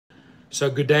So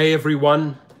good day,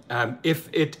 everyone. If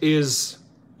it is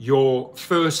your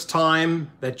first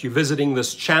time that you're visiting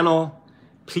this channel,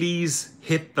 please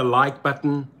hit the like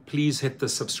button. Please hit the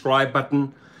subscribe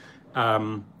button.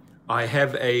 I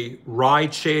have a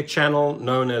rideshare channel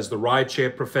known as the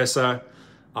Rideshare Professor.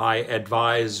 I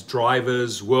advise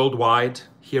drivers worldwide,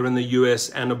 here in the US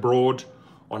and abroad,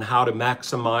 on how to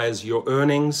maximize your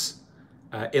earnings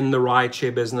in the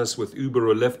rideshare business with Uber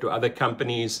or Lyft or other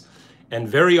companies. And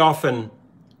very often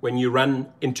when you run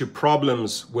into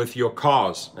problems with your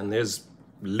cars, and there's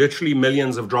literally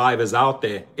millions of drivers out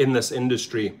there in this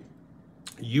industry,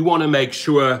 you want to make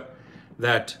sure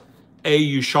that A,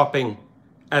 you're shopping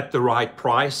at the right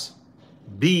price,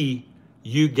 B,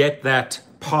 you get that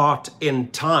part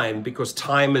in time, because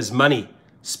time is money,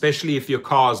 especially if your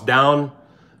car's down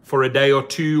for a day or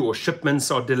two or shipments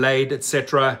are delayed,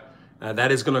 etc.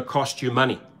 That is going to cost you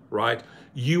money, right?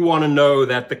 You want to know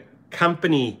that the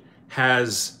company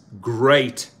has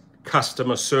great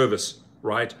customer service,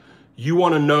 right? You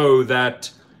want to know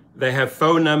that they have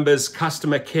phone numbers,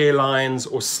 customer care lines,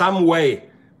 or some way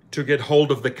to get hold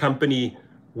of the company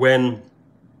when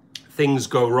things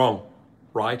go wrong,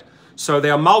 right? So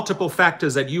there are multiple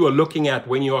factors that you are looking at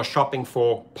when you are shopping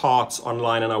for parts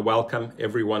online, and I welcome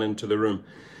everyone into the room.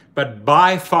 But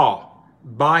by far,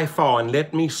 and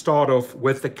let me start off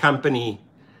with the company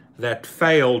that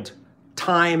failed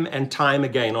time and time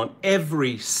again on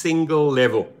every single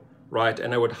level, right?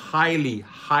 And I would highly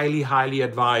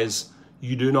advise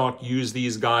you do not use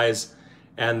these guys.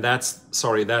 And that's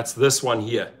this one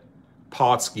here,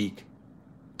 Partsgeek.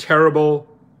 Terrible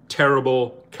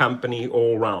company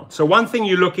all around. So one thing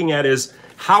you're looking at is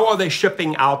how are they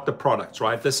shipping out the products,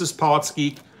 right? This is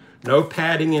Partsgeek, no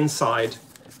padding inside.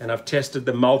 And I've tested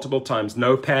them multiple times,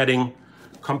 no padding,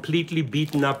 completely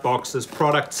beaten up boxes,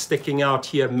 product sticking out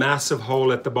here, massive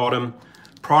hole at the bottom.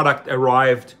 Product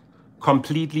arrived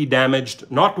completely damaged,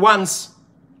 not once,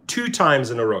 2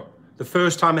 times in a row. The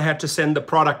first time I had to send the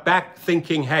product back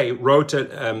thinking, hey, the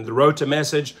wrote a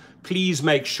message, please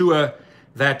make sure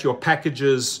that your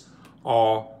packages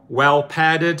are well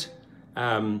padded.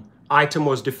 Item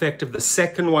was defective. The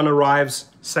second one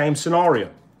arrives, same scenario,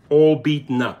 all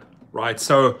beaten up. Right,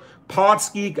 so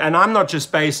Partsgeek, and I'm not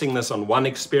just basing this on one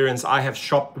experience. I have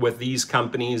shopped with these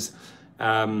companies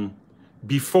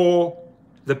before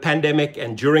the pandemic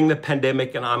and during the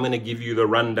pandemic, and I'm going to give you the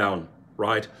rundown,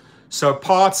 right? So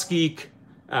Partsgeek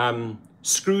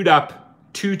screwed up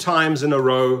 2 times in a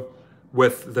row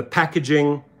with the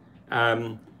packaging.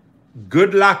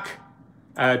 Good luck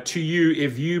to you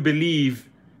if you believe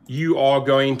you are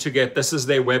going to get, this is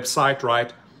their website,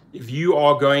 right? If you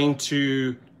are going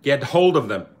to get hold of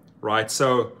them, right?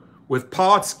 So with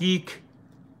Partsgeek,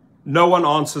 no one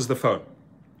answers the phone.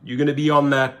 You're going to be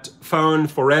on that phone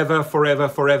forever.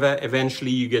 Eventually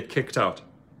you get kicked out.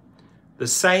 The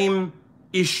same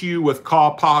issue with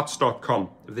Carparts.com.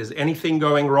 If there's anything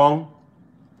going wrong,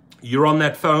 you're on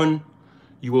that phone,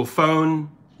 you will phone,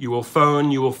 they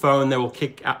will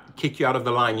kick you out of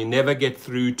the line. You never get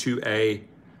through to a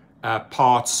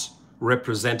parts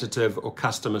representative or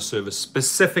customer service,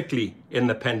 specifically in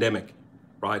the pandemic,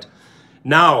 right?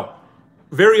 Now,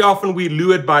 very often we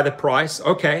lured by the price.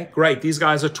 Okay, great. These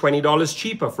guys are $20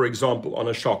 cheaper, for example, on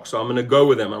a shock. So I'm going to go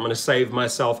with them. I'm going to save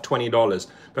myself $20.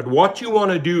 But what you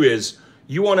want to do is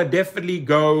you want to definitely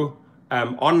go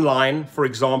online, for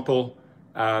example,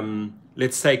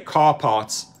 let's say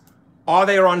Carparts. Are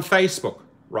they on Facebook,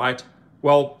 right?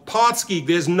 Well, Partsgeek,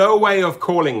 there's no way of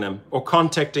calling them or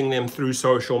contacting them through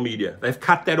social media. They've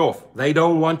cut that off. They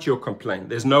don't want your complaint.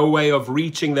 There's no way of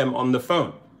reaching them on the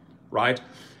phone, right?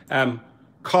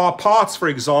 Carparts, for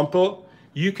example,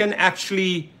 you can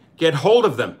actually get hold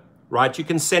of them, right? You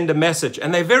can send a message,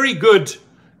 and they're very good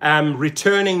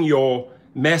returning your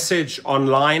message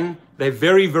online. They're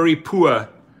very poor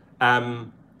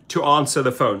to answer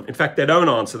the phone. In fact, they don't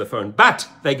answer the phone, but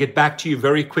they get back to you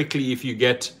very quickly if you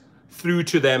get through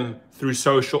to them through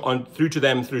social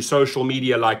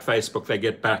media like Facebook. They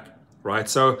get back, right?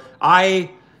 So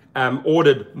I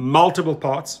ordered multiple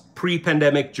parts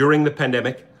pre-pandemic, during the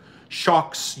pandemic,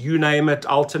 shocks, you name it,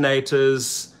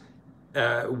 alternators,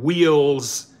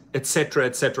 wheels,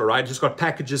 etc., right? Just got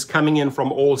packages coming in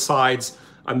from all sides.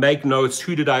 I make notes.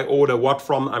 Who did I order what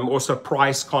from? I'm also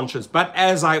price conscious, but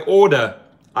as I order,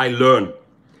 I learn.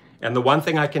 And the one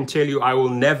thing I can tell you, I will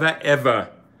never ever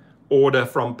order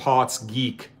from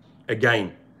Partsgeek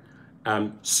again.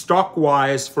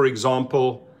 Stockwise, for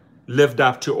example, lived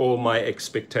up to all my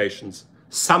expectations.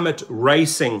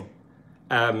 Summitracing,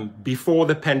 before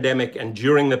the pandemic and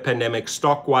during the pandemic,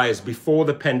 Stockwise before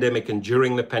the pandemic and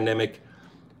during the pandemic,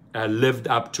 lived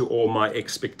up to all my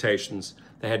expectations.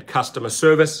 They had customer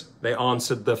service. They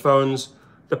answered the phones.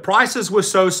 The prices were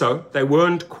so-so. They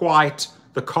weren't quite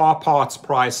the Carparts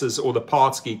prices or the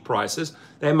Partsgeek prices.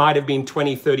 They might have been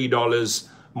 $20, $30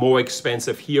 more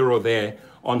expensive here or there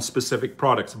on specific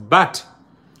products. But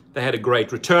they had a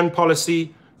great return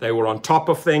policy. They were on top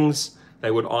of things.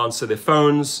 They would answer their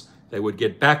phones. They would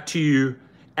get back to you.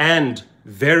 And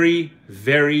very,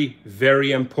 very,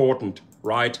 very important,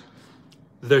 right?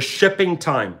 The shipping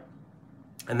time.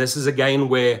 And this is again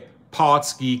where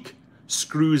Partsgeek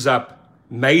screws up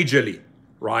majorly,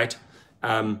 right?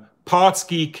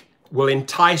 Partsgeek will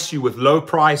entice you with low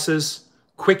prices,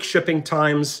 quick shipping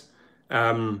times.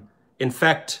 In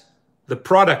fact, the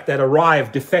product that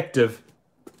arrived defective,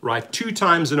 right, 2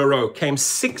 times in a row, came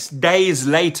 6 days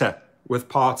later with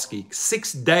Partsgeek,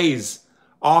 6 days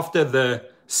after the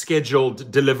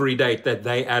scheduled delivery date that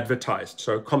they advertised.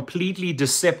 So completely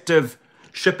deceptive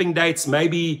shipping dates.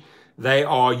 Maybe they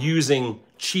are using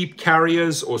cheap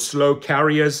carriers or slow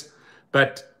carriers,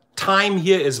 but time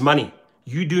here is money.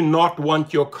 You do not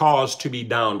want your cars to be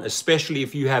down, especially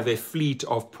if you have a fleet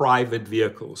of private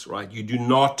vehicles, right? You do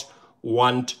not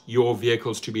want your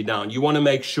vehicles to be down. You want to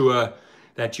make sure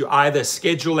that you either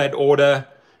schedule that order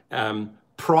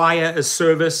prior a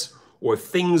service, or if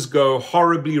things go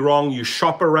horribly wrong, you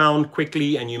shop around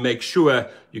quickly and you make sure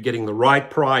you're getting the right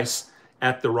price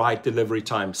at the right delivery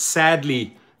time.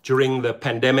 Sadly, during the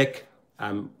pandemic,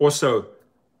 also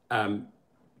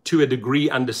to a degree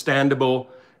understandable,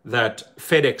 that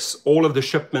FedEx, all of the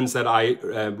shipments that I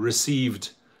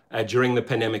received during the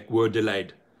pandemic were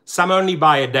delayed. Some only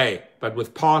by a day, but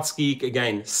with Partsgeek,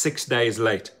 again, 6 days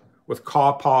late. With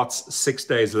Carparts, 6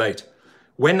 days late.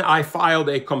 When I filed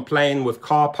a complaint with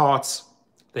Carparts,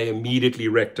 they immediately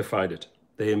rectified it.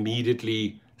 They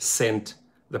immediately sent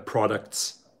the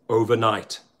products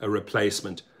overnight, a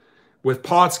replacement. With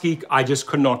Partsgeek, I just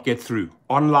could not get through,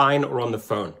 online or on the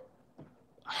phone.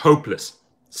 Hopeless.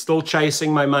 Still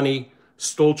chasing my money,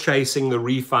 still chasing the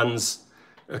refunds.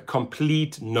 A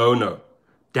complete no-no.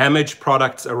 Damaged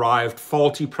products arrived,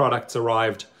 faulty products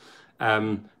arrived.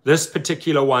 This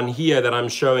particular one here that I'm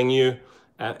showing you,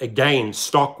 again,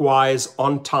 Stockwise,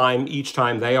 on time, each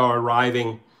time. They are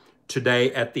arriving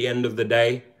today at the end of the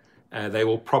day. They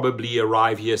will probably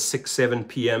arrive here 6, 7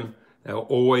 p.m. They're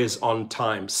always on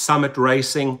time.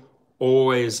 Summitracing,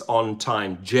 always on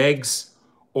time. Jegs,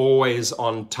 always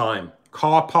on time.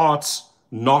 Carparts,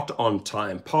 not on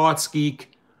time. Partsgeek,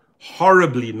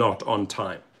 horribly not on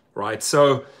time, right?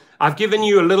 So I've given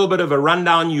you a little bit of a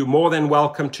rundown. You're more than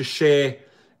welcome to share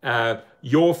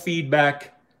your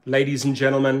feedback, ladies and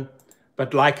gentlemen.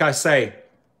 But like I say,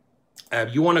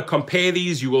 you want to compare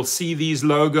these, you will see these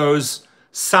logos.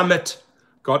 Summit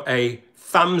got a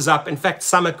thumbs up. In fact,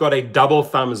 Summit got a double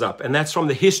thumbs up. And that's from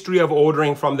the history of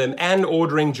ordering from them and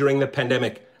ordering during the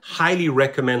pandemic. Highly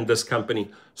recommend this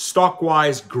company.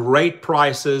 Stockwise, great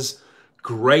prices,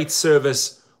 great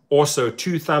service. Also,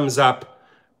 2 thumbs up.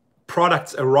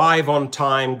 Products arrive on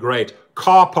time, great.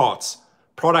 Carparts,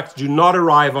 products do not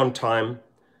arrive on time.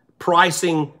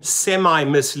 Pricing,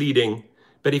 semi-misleading.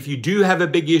 But if you do have a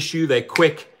big issue, they're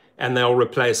quick and they'll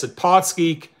replace it.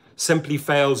 Partsgeek simply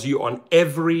fails you on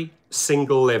every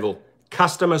single level.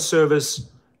 Customer service,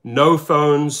 no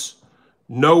phones,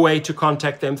 no way to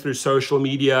contact them through social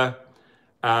media,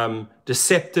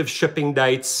 deceptive shipping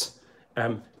dates,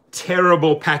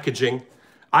 terrible packaging.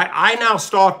 I now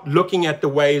start looking at the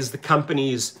ways the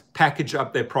companies package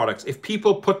up their products. If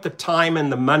people put the time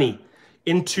and the money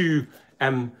into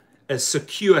a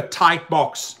secure, tight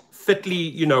box, fitly,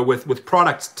 you know, with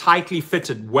products tightly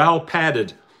fitted, well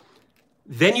padded,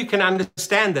 then you can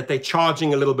understand that they're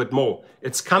charging a little bit more.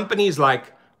 It's companies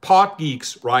like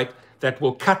Partsgeeks, right, that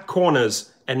will cut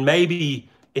corners and maybe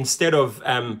instead of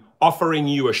offering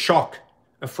you a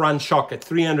front shock at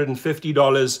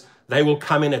 $350, they will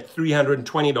come in at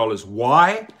 $320.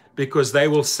 Why? Because they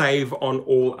will save on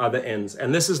all other ends.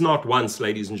 And this is not once,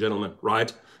 ladies and gentlemen,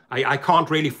 right? I can't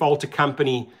really fault a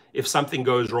company if something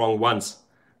goes wrong once.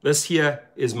 This here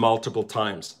is multiple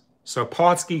times. So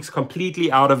Partsgeek's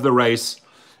completely out of the race.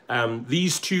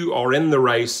 These two are in the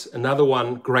race. Another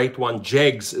one, great one,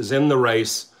 Jegs, is in the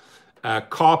race.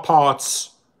 Carparts,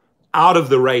 out of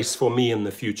the race for me in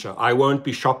the future. I won't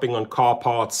be shopping on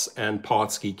Carparts and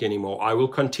Partsgeek anymore. I will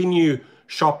continue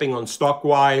shopping on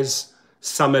Stockwise,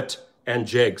 Summit, and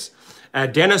Jegs.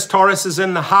 Dennis Torres is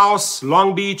in the house.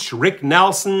 Long Beach. Rick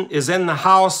Nelson is in the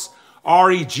house.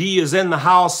 REG is in the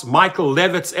house. Michael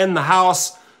Levitt's in the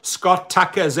house. Scott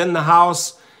Tucker is in the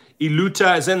house.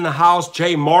 Iluta is in the house.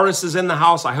 Jay Morris is in the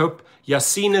house. I hope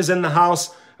Yassine is in the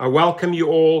house. I welcome you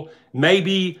all.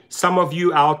 Maybe some of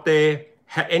you out there,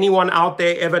 anyone out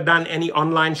there ever done any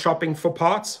online shopping for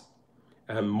parts?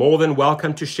 More than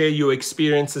welcome to share your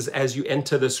experiences as you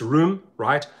enter this room,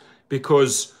 right?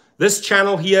 Because this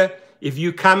channel here, if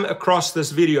you come across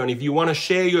this video and if you want to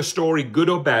share your story, good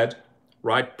or bad,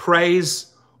 right,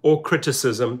 praise or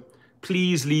criticism,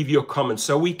 please leave your comments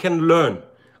so we can learn.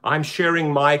 I'm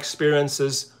sharing my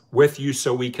experiences with you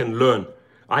so we can learn.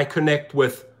 I connect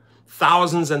with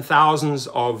thousands and thousands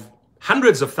of,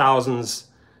 hundreds of thousands,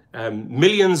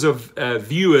 millions of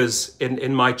viewers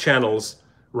in my channels,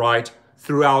 right,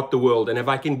 throughout the world. And if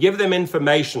I can give them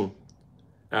information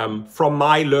from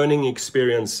my learning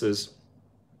experiences,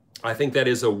 I think that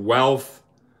is a wealth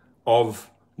of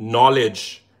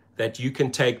knowledge that you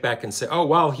can take back and say, oh,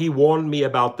 well, he warned me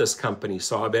about this company,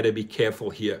 so I better be careful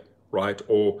here, right?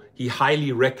 Or he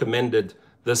highly recommended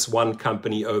this one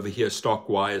company over here,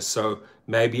 Stockwise, so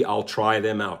maybe I'll try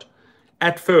them out.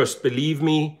 At first, believe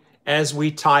me, as we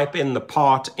type in the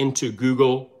part into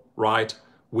Google, right,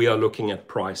 we are looking at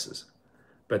prices.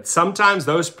 But sometimes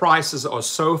those prices are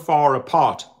so far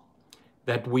apart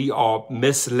that we are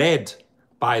misled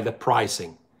by the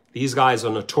pricing. These guys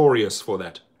are notorious for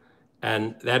that.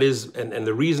 And that is, and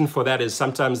the reason for that is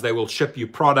sometimes they will ship you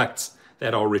products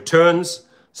that are returns.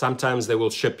 Sometimes they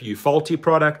will ship you faulty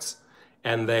products,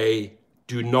 and they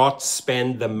do not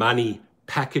spend the money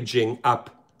packaging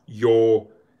up your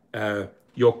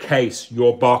case,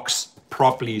 your box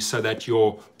properly so that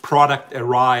your product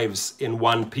arrives in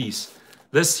one piece.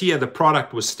 This here, the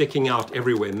product was sticking out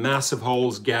everywhere, massive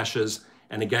holes, gashes.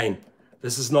 And again,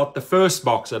 this is not the first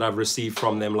box that I've received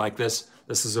from them like this.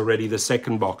 This is already the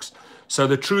second box. So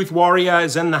the Truth Warrior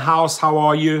is in the house. How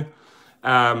are you?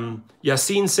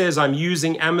 Yassine says, I'm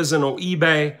using Amazon or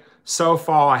eBay. So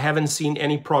far, I haven't seen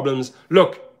any problems.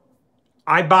 Look,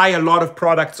 I buy a lot of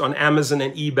products on Amazon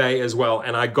and eBay as well.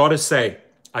 And I gotta say,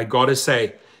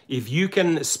 if you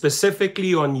can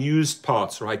specifically on used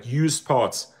parts, right? Used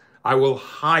parts, I will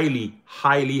highly,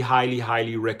 highly, highly,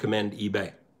 highly recommend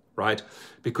eBay, right?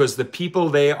 Because the people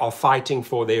there are fighting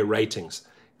for their ratings.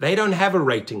 They don't have a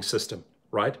rating system,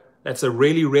 right? That's a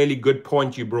really, really good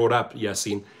point you brought up,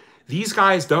 Yassine. These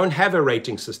guys don't have a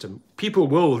rating system. People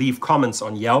will leave comments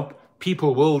on Yelp.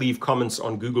 People will leave comments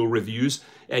on Google reviews,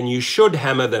 and you should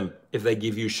hammer them if they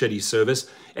give you shitty service,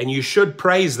 and you should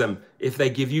praise them if they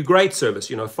give you great service,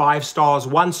 5 stars,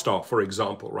 1 star, for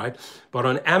example, right? But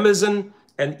on Amazon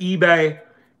and eBay,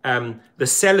 the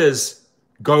sellers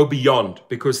go beyond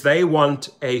because they want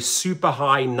a super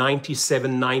high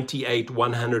 97, 98,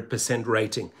 100%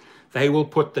 rating. They will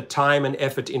put the time and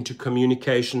effort into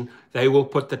communication. They will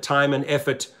put the time and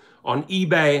effort on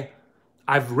eBay.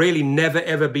 I've really never,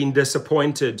 ever been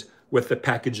disappointed with the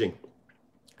packaging,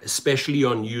 especially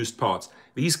on used parts.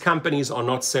 These companies are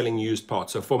not selling used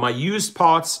parts. So for my used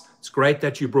parts, it's great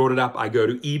that you brought it up. I go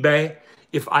to eBay.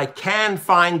 If I can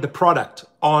find the product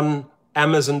on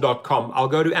Amazon.com, I'll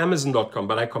go to Amazon.com,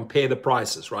 but I compare the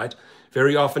prices, right?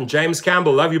 Very often. James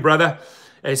Campbell, love you, brother.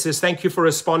 He says, thank you for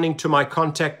responding to my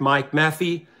contact, Mike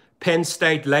Maffey, Penn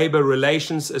State Labor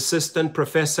Relations Assistant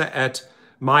Professor at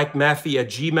Mike Maffey at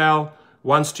Gmail,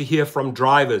 wants to hear from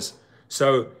drivers.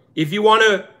 So if you want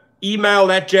to email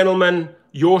that gentleman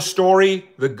your story,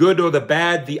 the good or the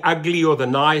bad, the ugly or the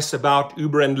nice about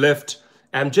Uber and Lyft,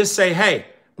 and just say, hey,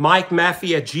 Mike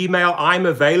Maffey at Gmail, I'm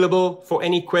available for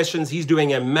any questions. He's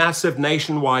doing a massive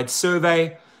nationwide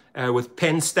survey with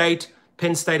Penn State.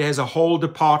 Penn State has a whole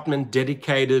department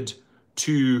dedicated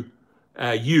to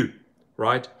you,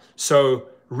 right? So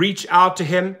reach out to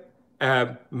him,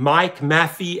 Mike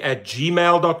Maffey at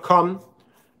gmail.com,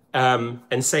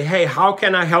 and say, hey, how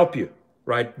can I help you,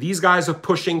 right? These guys are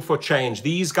pushing for change.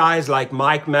 These guys like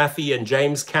Mike Maffey and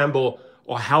James Campbell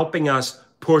are helping us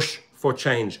push for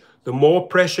change. The more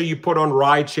pressure you put on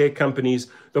rideshare companies,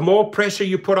 the more pressure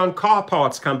you put on car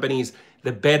parts companies,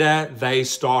 the better they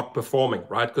start performing,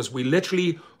 right? Because we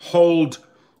literally hold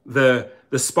the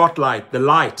spotlight, the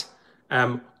light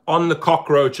on the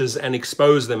cockroaches and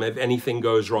expose them if anything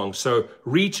goes wrong. So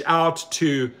reach out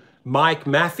to Mike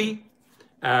Maffey.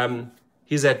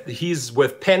 He's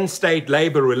with Penn State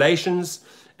Labor Relations.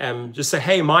 Just say,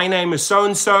 hey, my name is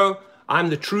so-and-so. I'm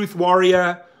the Truth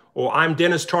Warrior, or I'm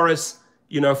Dennis Torres.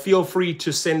 Feel free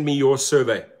to send me your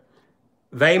survey.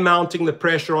 They mounting the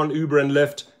pressure on Uber and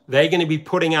Lyft. They're going to be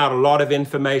putting out a lot of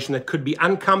information that could be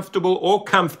uncomfortable or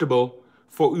comfortable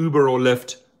for Uber or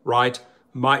Lyft, right?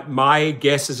 My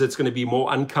guess is it's going to be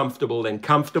more uncomfortable than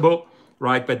comfortable,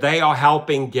 right? But they are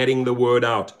helping getting the word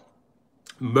out.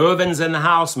 Mervin's in the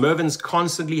house. Mervin's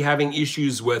constantly having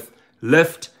issues with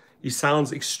Lyft. He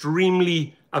sounds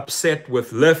extremely upset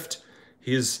with Lyft.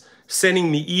 His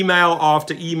sending me email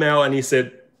after email, and he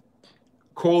said,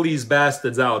 call these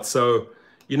bastards out. So,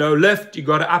 you know, Lyft, you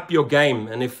got to up your game.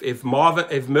 And if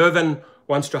Mervyn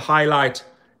wants to highlight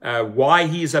why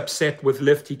he's upset with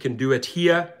Lyft, he can do it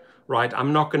here, right?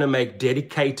 I'm not going to make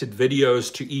dedicated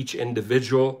videos to each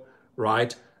individual,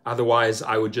 right? Otherwise,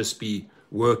 I would just be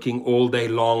working all day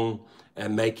long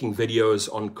and making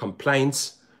videos on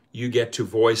complaints. You get to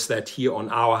voice that here on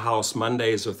Our House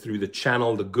Mondays or through the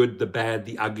channel, the good, the bad,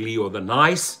 the ugly, or the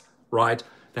nice, right?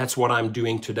 That's what I'm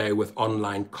doing today with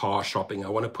online car shopping. I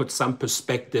want to put some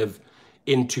perspective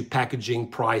into packaging,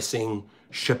 pricing,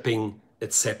 shipping,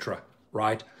 etc.,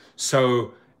 right?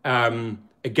 So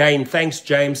again, thanks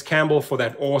James Campbell for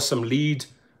that awesome lead.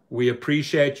 We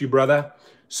appreciate you, brother.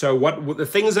 So what the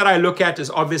things that I look at is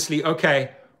obviously,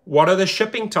 okay, what are the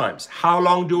shipping times? How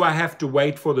long do I have to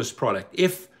wait for this product?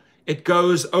 If it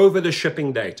goes over the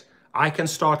shipping date, I can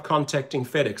start contacting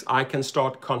FedEx. I can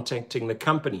start contacting the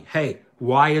company. Hey,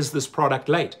 why is this product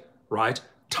late, right?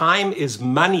 Time is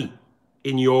money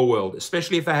in your world,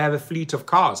 especially if I have a fleet of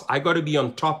cars. I got to be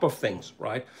on top of things,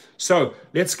 right? So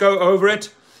let's go over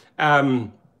it.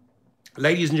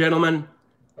 Ladies and gentlemen,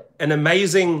 an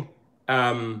amazing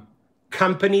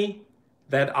company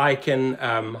that I can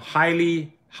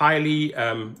highly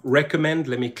recommend.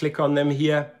 Let me click on them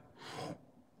here.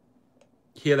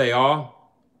 Here they are.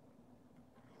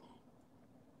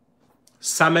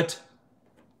 Summit,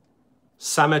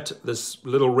 this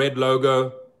little red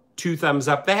logo, 2 thumbs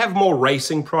up. They have more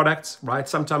racing products, right?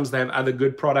 Sometimes they have other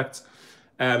good products.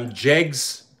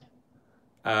 Jegs,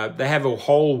 they have a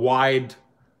whole wide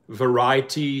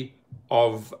variety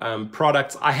of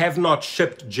products. I have not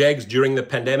shipped Jegs during the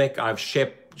pandemic. I've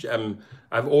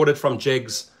ordered from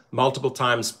Jegs multiple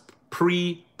times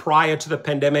prior to the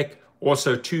pandemic.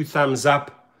 Also 2 thumbs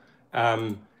up.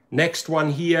 Next one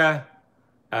here,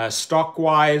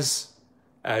 Stockwise.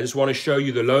 I just want to show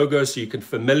you the logo so you can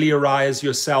familiarize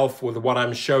yourself with what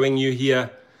I'm showing you here.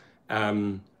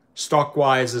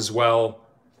 Stockwise as well.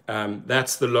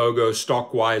 That's the logo,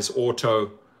 Stockwise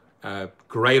Auto.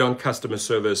 Great on customer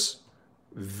service,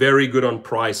 very good on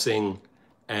pricing,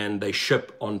 and they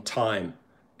ship on time.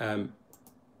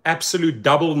 Absolute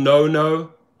double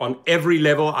no-no on every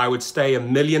level. I would stay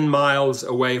 1,000,000 miles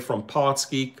away from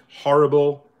Partsgeek.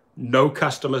 Horrible, no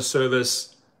customer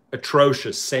service,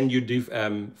 atrocious, send you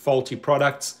faulty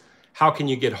products. How can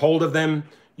you get hold of them?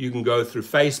 You can go through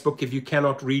Facebook if you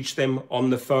cannot reach them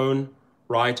on the phone,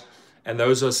 right? And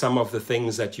those are some of the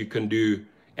things that you can do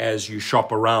as you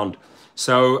shop around.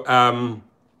 So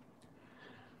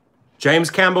James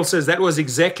Campbell says that was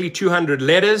exactly 200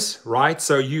 letters, right?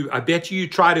 So I bet you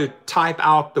try to type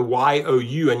out the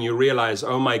YOU and you realize,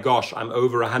 oh my gosh, I'm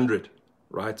over 100,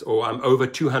 right? Or I'm over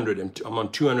 200 and I'm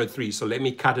on 203. So let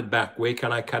me cut it back. Where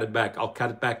can I cut it back? I'll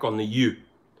cut it back on the U.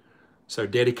 So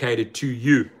dedicated to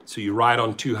you. So you write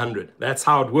on 200. That's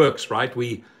how it works, right?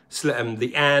 We turned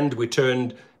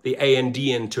the A and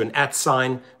D into an @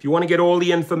 sign. If you want to get all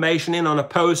the information in on a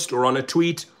post or on a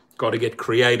tweet, got to get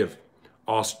creative.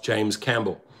 Ask James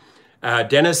Campbell.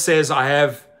 Dennis says, I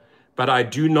have, but I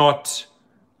do not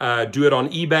do it on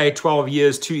eBay. 12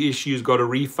 years, 2 issues, got a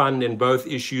refund in both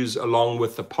issues along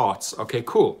with the parts. Okay,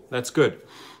 cool. That's good.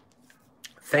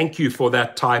 Thank you for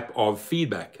that type of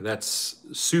feedback. That's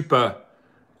super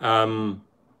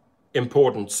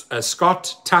important.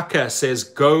 Scott Tucker says,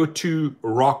 go to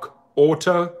Rock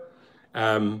Auto.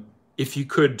 If you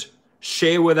could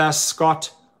share with us,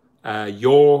 Scott,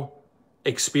 your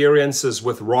experiences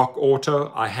with Rock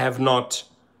Auto. I have not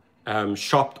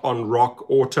shopped on Rock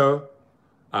Auto.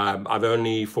 I've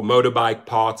only, for motorbike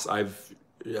parts, I've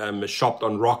shopped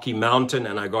on Rocky Mountain,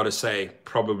 and I got to say,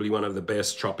 probably one of the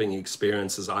best shopping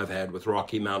experiences I've had with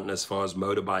Rocky Mountain as far as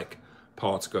motorbike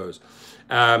parts goes.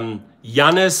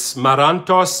 Yanis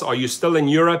Marantos, are you still in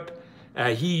Europe?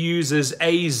 He uses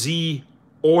AZ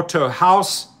Auto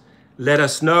House. Let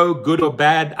us know, good or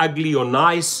bad, ugly or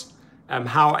nice.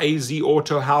 How AZ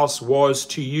Auto House was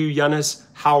to you, Yanis,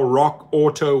 how Rock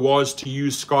Auto was to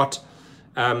you, Scott.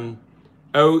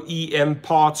 OEM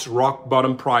parts, rock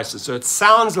bottom prices. So it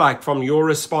sounds like from your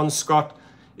response, Scott,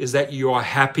 is that you are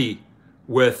happy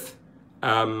with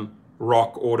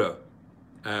Rock Auto.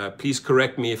 Please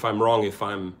correct me if I'm wrong, if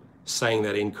I'm saying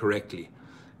that incorrectly.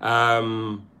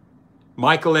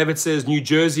 Michael Levitt says, New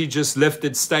Jersey just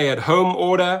lifted stay-at-home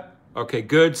order. Okay,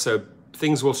 good. So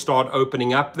things will start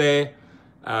opening up there.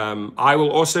 I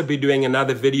will also be doing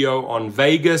another video on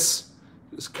Vegas.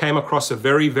 This came across a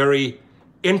very, very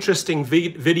interesting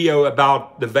video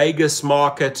about the Vegas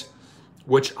market,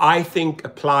 which I think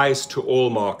applies to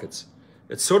all markets.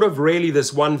 It's sort of really,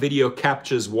 this one video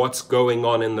captures what's going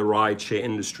on in the rideshare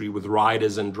industry with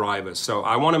riders and drivers. So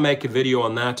I want to make a video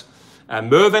on that.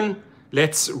 Mervin,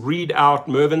 let's read out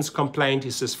Mervin's complaint.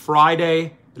 He says,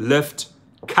 Friday, Lyft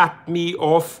cut me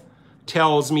off,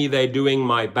 tells me they're doing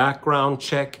my background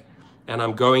check, and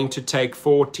I'm going to take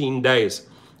 14 days.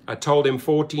 I told him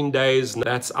 14 days, and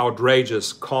that's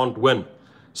outrageous, can't win.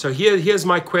 So here's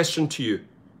my question to you.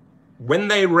 When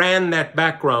they ran that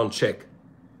background check,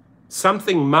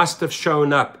 something must have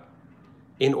shown up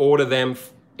in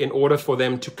order for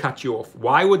them to cut you off.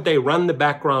 Why would they run the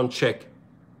background check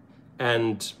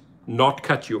and not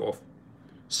cut you off?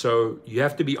 So you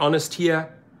have to be honest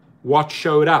here. What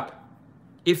showed up?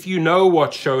 If you know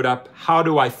what showed up, how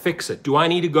do I fix it? Do I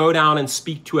need to go down and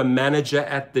speak to a manager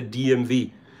at the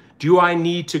DMV? Do I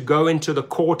need to go into the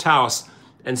courthouse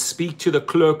and speak to the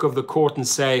clerk of the court and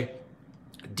say,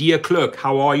 dear clerk,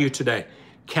 how are you today?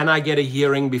 Can I get a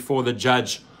hearing before the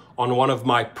judge on one of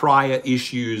my prior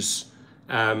issues,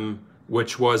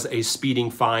 which was a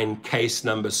speeding fine, case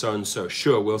number so-and-so?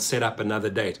 Sure, we'll set up another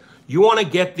date. You want to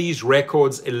get these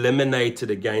records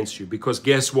eliminated against you, because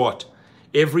guess what?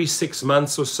 Every 6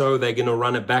 months or so, they're going to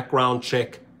run a background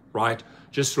check, right?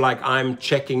 Just like I'm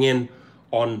checking in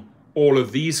on all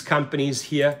of these companies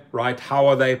here, right? How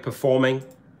are they performing,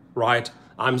 right?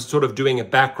 I'm sort of doing a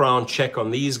background check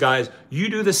on these guys. You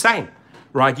do the same,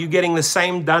 right? You're getting the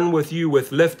same done with you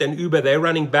with Lyft and Uber. They're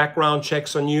running background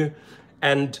checks on you.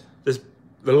 And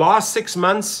the last 6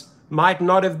 months might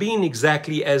not have been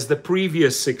exactly as the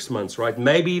previous 6 months, right?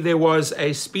 Maybe there was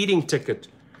a speeding ticket.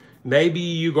 Maybe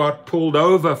you got pulled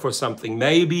over for something.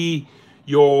 Maybe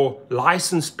your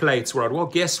license plates were out. Well,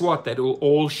 guess what? That will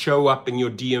all show up in your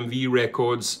DMV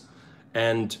records.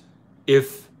 And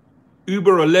if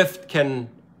Uber or Lyft can,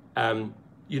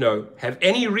 have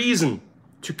any reason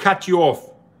to cut you off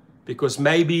because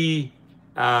maybe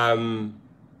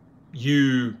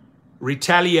you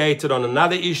retaliated on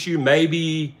another issue,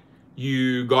 maybe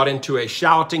you got into a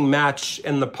shouting match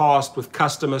in the past with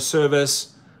customer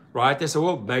service, right? They say,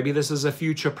 well, maybe this is a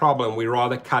future problem. We'd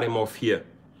rather cut him off here.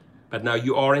 But now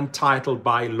you are entitled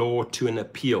by law to an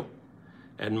appeal.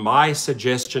 And my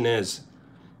suggestion is,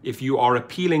 if you are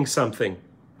appealing something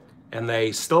and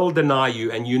they still deny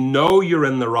you and you know you're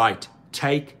in the right,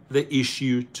 take the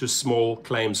issue to small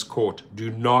claims court. Do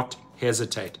not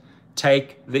hesitate.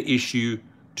 Take the issue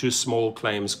to small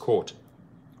claims court,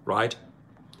 right?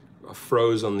 I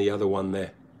froze on the other one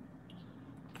there.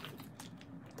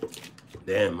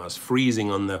 Damn, I was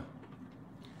freezing on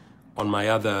my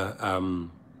other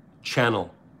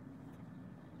channel.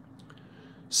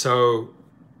 So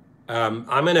I'm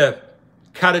gonna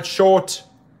cut it short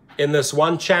in this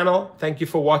one channel. Thank you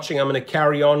for watching. I'm gonna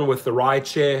carry on with the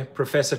rideshare. Professor